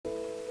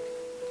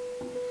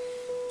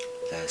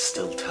There's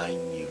still time,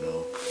 you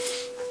know.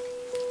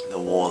 The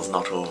war's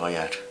not over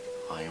yet.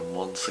 I am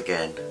once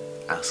again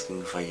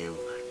asking for you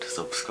to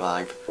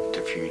subscribe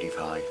to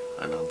PewDiePie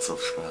and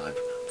unsubscribe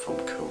from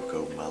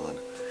CoComelon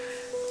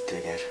to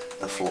get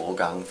the Floor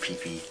Gang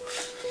PP.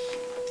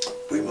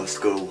 We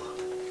must go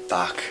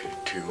back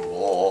to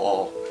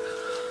war.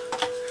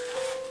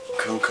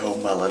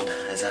 CoComelon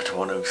is at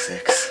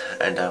 106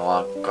 and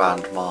our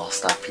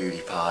Grandmaster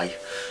PewDiePie,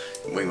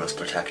 we must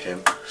protect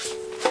him.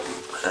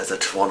 As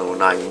at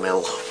 109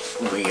 mil,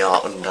 we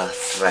are under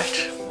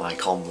threat, my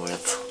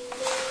comrades.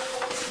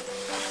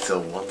 So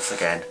once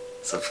again,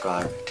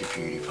 subscribe to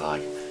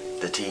PewDiePie.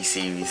 The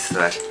T-Series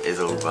threat is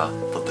over,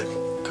 but the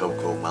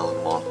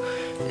CoComelon one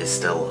is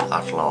still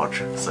at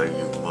large, so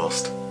you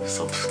must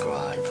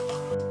subscribe.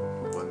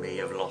 We may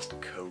have lost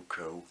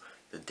Coco,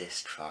 the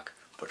diss track,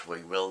 but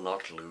we will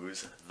not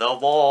lose the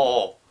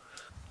war!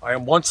 I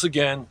am once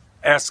again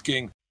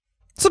asking...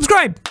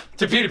 Subscribe!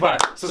 To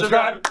PewDiePie!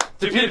 Subscribe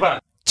to PewDiePie!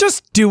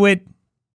 Just do it.